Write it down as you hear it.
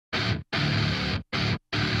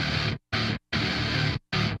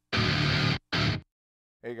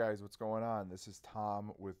Hey guys, what's going on? This is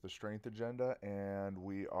Tom with the Strength Agenda, and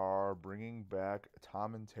we are bringing back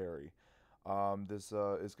Tom and Terry. This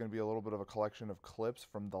is going to be a little bit of a collection of clips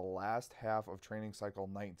from the last half of training cycle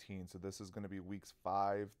 19. So this is going to be weeks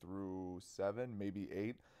 5 through 7, maybe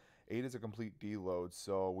 8. 8 is a complete deload,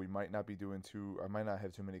 so we might not be doing too. I might not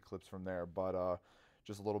have too many clips from there, but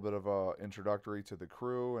just a little bit of a introductory to the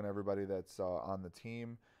crew and everybody that's on the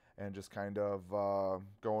team, and just kind of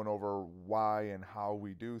going over why and how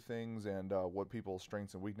we do things, and what people's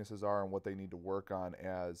strengths and weaknesses are and what they need to work on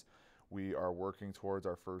as we are working towards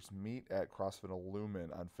our first meet at CrossFit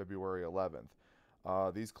Illumin on February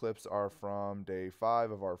 11th. These clips are from day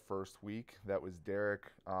 5 of our first week. That was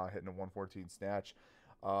Derek hitting a 114 snatch.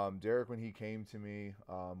 Derek, when he came to me,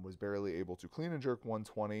 was barely able to clean and jerk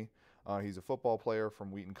 120. He's a football player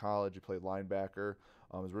from Wheaton College. He played linebacker.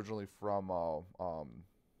 Was originally from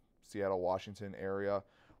Seattle, Washington area.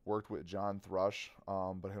 Worked with John Thrush,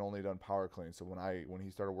 but had only done power clean. So when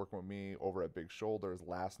he started working with me over at Big Shoulders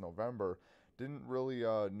last November, didn't really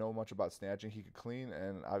know much about snatching. He could clean,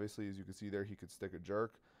 and obviously, as you can see there, he could stick a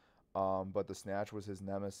jerk. But the snatch was his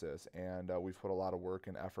nemesis, and we've put a lot of work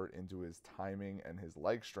and effort into his timing and his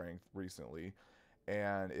leg strength recently,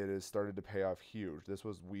 and it has started to pay off huge. This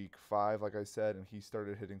was week 5, like I said, and he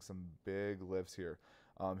started hitting some big lifts here.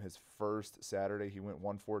 His first Saturday, he went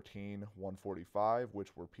 114, 145,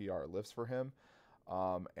 which were PR lifts for him.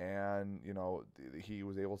 And he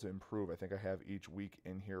was able to improve. I think I have each week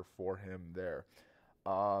in here for him there.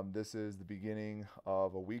 This is the beginning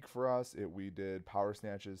of a week for us. We did power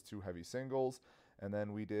snatches, 2 heavy singles, and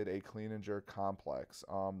then we did a clean and jerk complex.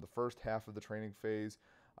 The first half of the training phase,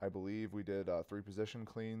 I believe we did a 3 position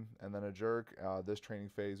clean and then a jerk. This training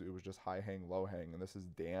phase, it was just high hang, low hang, and this is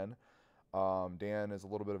Dan. Dan is a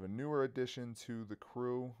little bit of a newer addition to the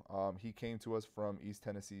crew. He came to us from East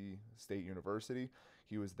Tennessee State University.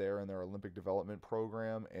 He was there in their Olympic development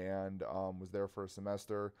program and was there for a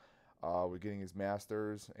semester with getting his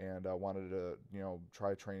master's, and wanted to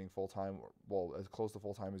try training full time, well, as close to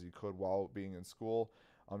full time as he could while being in school.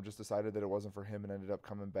 Just decided that it wasn't for him and ended up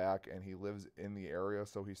coming back, and he lives in the area,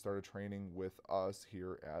 so he started training with us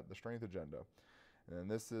here at the Strength Agenda. And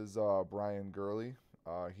this is Brian Gurley.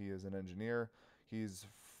 He is an engineer. He's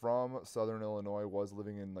from Southern Illinois, was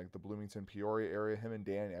living in like the Bloomington, Peoria area. Him and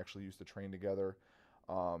Dan actually used to train together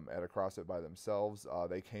at a CrossFit by themselves.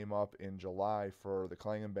 They came up in July for the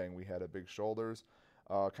Clang and Bang we had at Big Shoulders.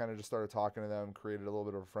 Kind of just started talking to them, created a little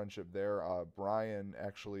bit of a friendship there. Brian,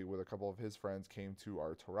 actually, with a couple of his friends, came to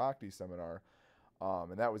our Tarakti seminar,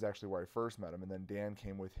 and that was actually where I first met him. And then Dan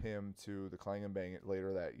came with him to the Clang and Bang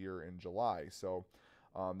later that year in July. So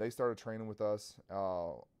they started training with us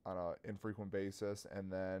on an infrequent basis,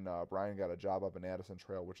 and then Brian got a job up in Addison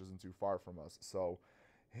Trail, which isn't too far from us. So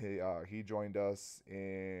he joined us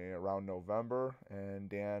in around November, and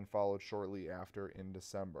Dan followed shortly after in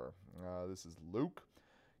December. This is Luke.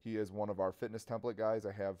 He is one of our fitness template guys.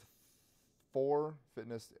 I have 4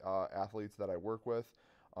 fitness athletes that I work with.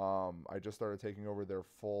 I just started taking over their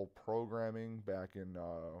full programming back in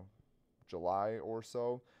July or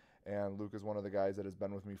so, and Luke is one of the guys that has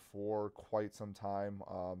been with me for quite some time.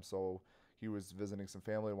 So he was visiting some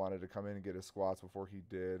family, wanted to come in and get his squats before he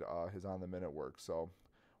did his on the minute work. So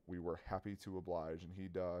we were happy to oblige, and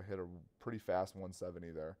he'd hit a pretty fast 170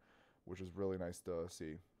 there, which is really nice to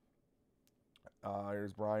see.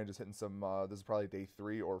 Here's Brian just hitting some. This is probably day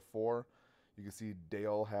 3 or 4. You can see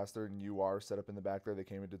Dale, Hastert, and UR set up in the back there. They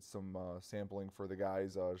came and did some sampling for the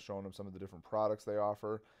guys, showing them some of the different products they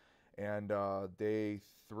offer. And day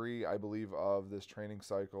 3, I believe, of this training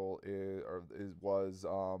cycle was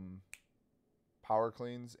power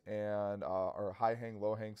cleans and or high hang,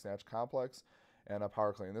 low hang snatch complex and a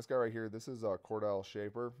power clean. This guy right here, this is Cordell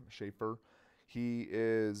Schaefer. He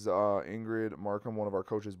is Ingrid Markham, one of our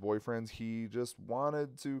coach's boyfriends. He just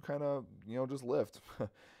wanted to kind of, just lift.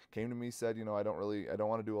 Came to me, said, I don't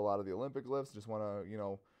want to do a lot of the Olympic lifts. Just want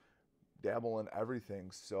to, dabble in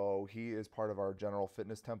everything. So he is part of our general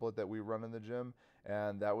fitness template that we run in the gym,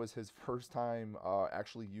 and that was his first time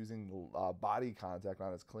actually using body contact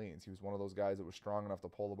on his cleans. He was one of those guys that was strong enough to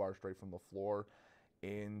pull the bar straight from the floor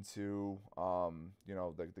into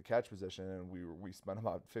the catch position, and we spent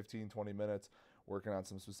about 15-20 minutes working on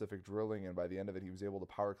some specific drilling, and by the end of it he was able to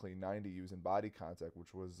power clean 90 using body contact,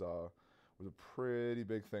 which was a pretty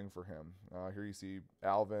big thing for him. Here you see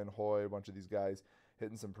Alvin, Hoy, a bunch of these guys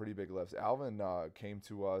hitting some pretty big lifts. Alvin came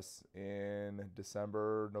to us in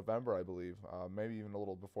November, I believe, maybe even a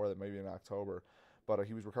little before that, maybe in October. But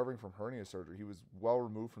he was recovering from hernia surgery. He was well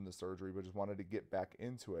removed from the surgery, but just wanted to get back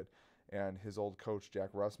into it. And his old coach,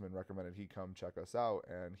 Jack Russman, recommended he come check us out,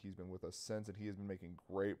 and he's been with us since, and he has been making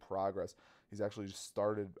great progress. He's actually just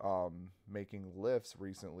started making lifts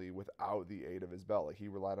recently without the aid of his belt. Like, he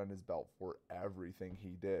relied on his belt for everything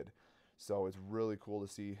he did. So it's really cool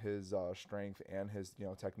to see his strength and his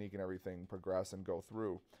technique and everything progress and go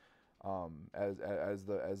through as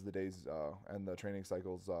the days and the training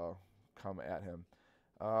cycles come at him.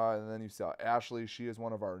 And then you saw Ashley. She is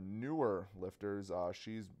one of our newer lifters.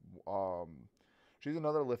 She's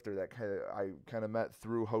another lifter that I kind of met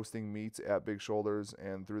through hosting meets at Big Shoulders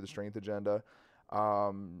and through the Strength Agenda.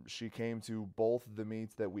 She came to both the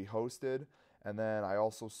meets that we hosted, and then I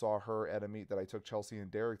also saw her at a meet that I took Chelsea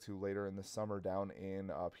and Derek to later in the summer down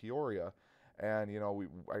in Peoria. And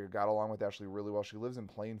I got along with Ashley really well. She lives in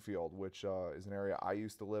Plainfield, which is an area I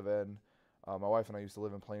used to live in. My wife and I used to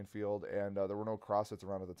live in Plainfield, and there were no CrossFits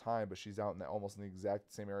around at the time, but she's out in almost in the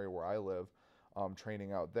exact same area where I live,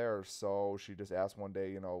 training out there. So she just asked one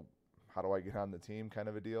day, how do I get on the team, kind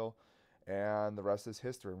of a deal. And the rest is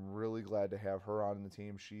history. I'm really glad to have her on the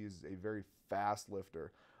team. She's a very fast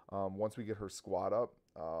lifter. Once we get her squat up,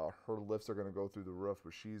 her lifts are going to go through the roof,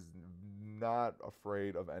 but she's not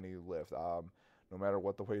afraid of any lift. No matter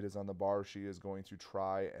what the weight is on the bar, she is going to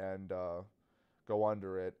try and go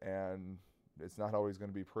under it, and it's not always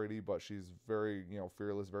going to be pretty, but she's very,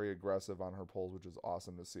 fearless, very aggressive on her pulls, which is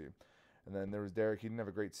awesome to see. And then there was Derek. He didn't have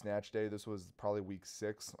a great snatch day. This was probably week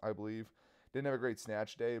 6, I believe. Didn't have a great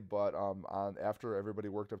snatch day, but after everybody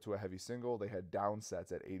worked up to a heavy single, they had down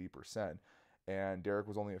sets at 80%. And Derek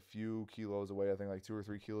was only a few kilos away, I think like 2 or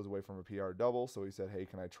 3 kilos away from a PR double. So he said, hey,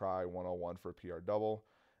 can I try 101 for a PR double?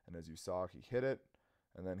 And as you saw, he hit it.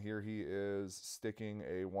 And then here he is sticking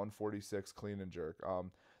a 146 clean and jerk.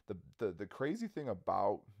 The crazy thing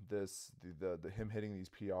about this, the him hitting these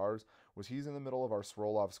PRs, was he's in the middle of our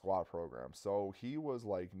Scroll-Off squat program. So he was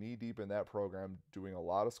like knee deep in that program, doing a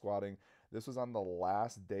lot of squatting. This was on the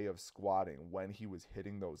last day of squatting when he was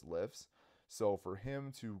hitting those lifts. So for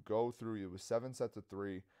him to go through, it was 7 sets of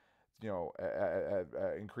 3, at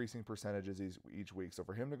increasing percentages each week. So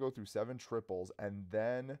for him to go through 7 triples and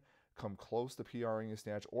then come close to PRing his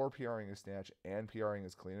snatch or PRing his snatch and PRing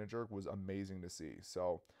his clean and jerk was amazing to see.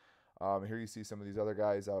 So here you see some of these other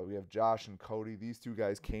guys. We have Josh and Cody. These two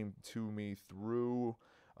guys came to me through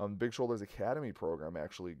Big Shoulders Academy program,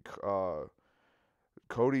 actually.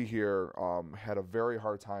 Cody here had a very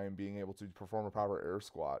hard time being able to perform a proper air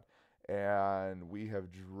squat, and we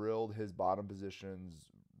have drilled his bottom positions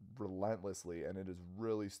relentlessly, and it is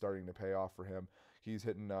really starting to pay off for him. He's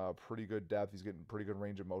hitting pretty good depth. He's getting pretty good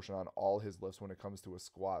range of motion on all his lifts when it comes to a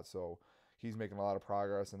squat. So he's making a lot of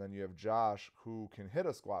progress. And then you have Josh, who can hit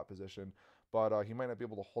a squat position, but he might not be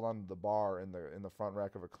able to hold on to the bar in the front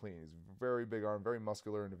rack of a clean. He's very big arm, very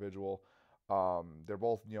muscular individual. They're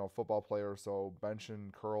both football players, so bench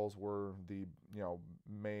and curls were the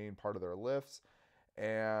main part of their lifts.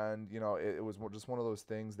 And it was just one of those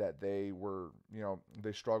things that they were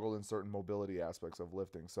they struggled in certain mobility aspects of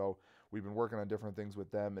lifting. So we've been working on different things with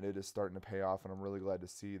them, and it is starting to pay off, and I'm really glad to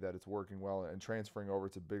see that it's working well and transferring over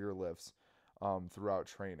to bigger lifts throughout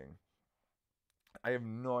training. I have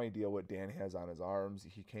no idea what Dan has on his arms.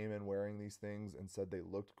 He came in wearing these things and said they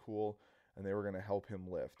looked cool and they were going to help him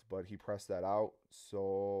lift, but he pressed that out,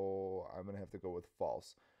 so I'm going to have to go with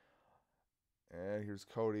false. And here's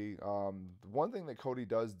Cody. The one thing that Cody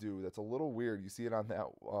does do that's a little weird, you see it on that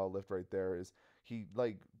lift right there, is he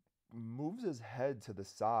moves his head to the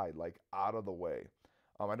side, out of the way.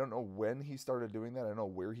 I don't know when he started doing that. I don't know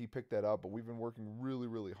where he picked that up, but we've been working really,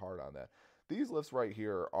 really hard on that. These lifts right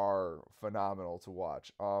here are phenomenal to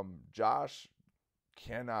watch. Josh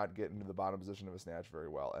cannot get into the bottom position of a snatch very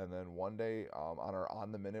well. And then one day on our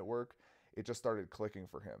on-the-minute work, it just started clicking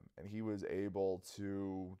for him, and he was able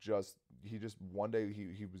to one day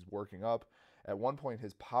he was working up. At one point,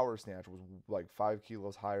 his power snatch was like 5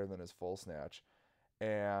 kilos higher than his full snatch,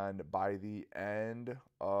 and by the end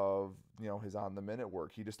of his on the minute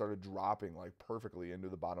work, he just started dropping perfectly into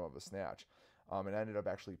the bottom of a snatch, and ended up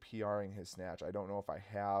actually PRing his snatch. I don't know if I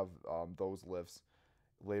have those lifts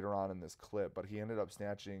later on in this clip, but he ended up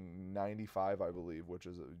snatching 95, I believe, which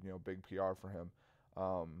is a big PR for him.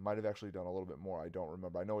 Might have actually done a little bit more. I don't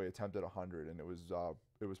remember. I know he attempted 100, and it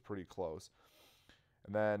was pretty close.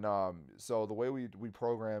 And then so the way we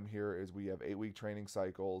program here is we have 8-week training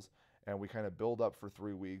cycles, and we kind of build up for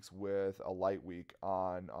 3 weeks with a light week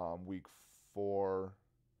on week 4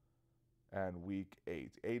 and week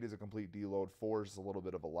 8. 8 is a complete deload. 4 is just a little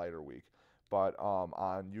bit of a lighter week. But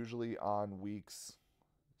usually on weeks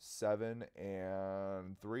 7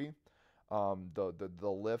 and 3. The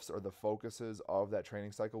lifts or the focuses of that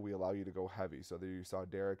training cycle, we allow you to go heavy. So there you saw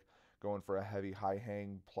Derek going for a heavy high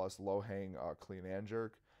hang plus low hang clean and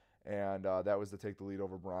jerk. And that was to take the lead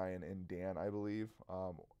over Brian and Dan, I believe.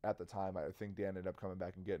 At the time, I think Dan ended up coming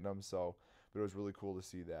back and getting them. So, but it was really cool to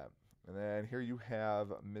see that. And then here you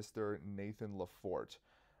have Mr. Nathan Lafort.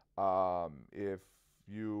 If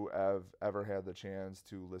you have ever had the chance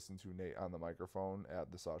to listen to Nate on the microphone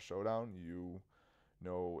at the Sauce Showdown, you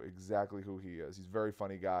know exactly who he is. He's a very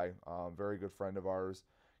funny guy, very good friend of ours.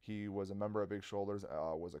 He was a member of Big Shoulders,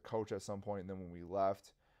 was a coach at some point, and then when we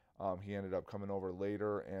left, he ended up coming over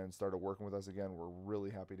later and started working with us again. We're really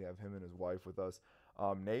happy to have him and his wife with us.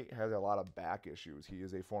 Nate has a lot of back issues. He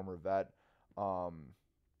is a former vet.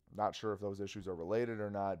 Not sure if those issues are related or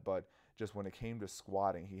not, but just when it came to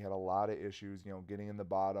squatting, he had a lot of issues, getting in the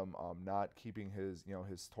bottom, not keeping his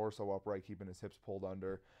torso upright, keeping his hips pulled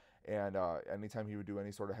under. And anytime he would do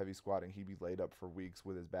any sort of heavy squatting, he'd be laid up for weeks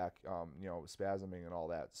with his back, spasming and all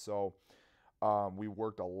that. So we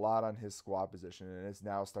worked a lot on his squat position, and it's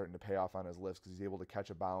now starting to pay off on his lifts because he's able to catch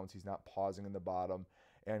a bounce. He's not pausing in the bottom,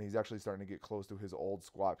 and he's actually starting to get close to his old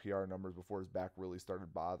squat PR numbers before his back really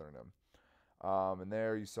started bothering him. And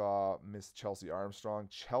there you saw Miss Chelsea Armstrong.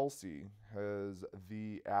 Chelsea is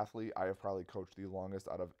the athlete I have probably coached the longest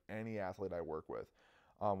out of any athlete I work with.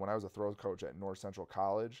 When I was a throws coach at North Central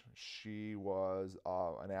College, she was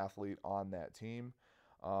an athlete on that team.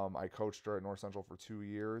 I coached her at North Central for 2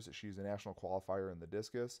 years. She's a national qualifier in the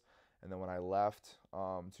discus. And then when I left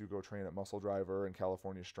to go train at Muscle Driver and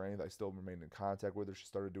California Strength, I still remained in contact with her. She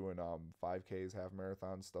started doing 5Ks, half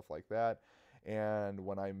marathons, stuff like that. And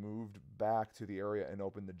when I moved back to the area and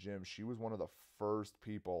opened the gym, she was one of the first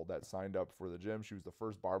people that signed up for the gym. She was the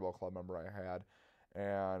first barbell club member I had.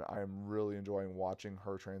 And I'm really enjoying watching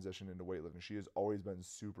her transition into weightlifting. She has always been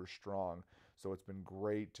super strong. So it's been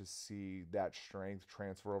great to see that strength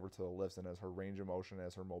transfer over to the lifts. And as her range of motion,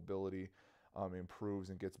 as her mobility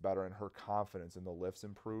improves and gets better, and her confidence in the lifts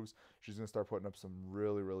improves, she's going to start putting up some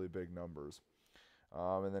really, really big numbers.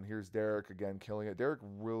 And then here's Derek again killing it. Derek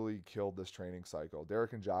really killed this training cycle.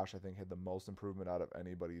 Derek and Josh, I think, had the most improvement out of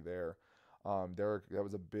anybody there. Derek, that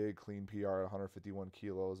was a big clean PR at 151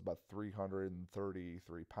 kilos, about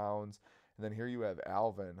 333 pounds. And then here you have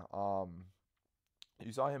Alvin.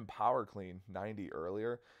 You saw him power clean 90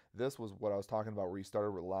 earlier. This was what I was talking about where he started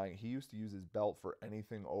relying. He used to use his belt for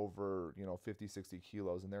anything over, 50, 60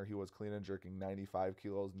 kilos. And there he was clean and jerking 95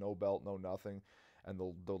 kilos, no belt, no nothing. And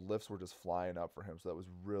the lifts were just flying up for him. So that was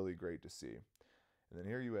really great to see. And then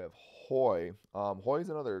here you have Hoy. Hoy's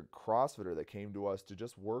another CrossFitter that came to us to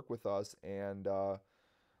just work with us, and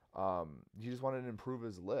he just wanted to improve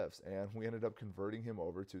his lifts, and we ended up converting him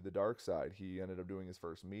over to the dark side. He ended up doing his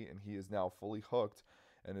first meet, and he is now fully hooked,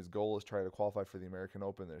 and his goal is try to qualify for the American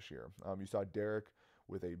Open this year. You saw Derek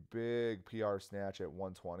with a big PR snatch at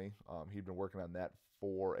 120. He'd been working on that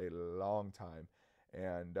for a long time,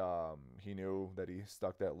 and he knew that he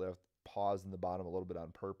stuck that lift, paused in the bottom a little bit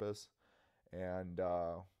on purpose, and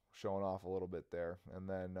showing off a little bit there. And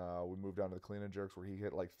then we moved on to the clean and jerks where he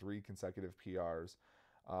hit like 3 consecutive PRs.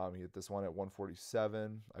 He hit this one at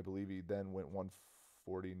 147. I believe he then went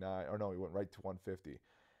 149. Or no, he went right to 150.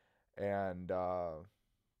 And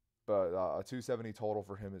but a 270 total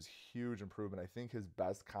for him is huge improvement. I think his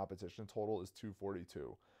best competition total is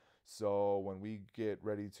 242. So when we get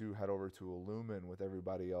ready to head over to Illumin with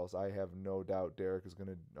everybody else, I have no doubt Derek is going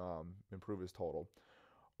to improve his total.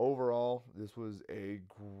 Overall, this was a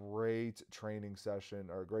great training session,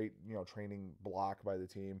 or a great training block by the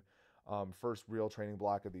team. First real training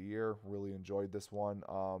block of the year. Really enjoyed this one.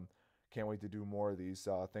 Can't wait to do more of these.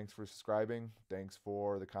 Thanks for subscribing. Thanks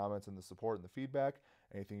for the comments and the support and the feedback.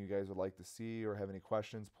 Anything you guys would like to see or have any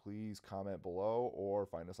questions, please comment below or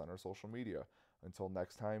find us on our social media. Until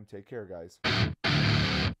next time, take care, guys.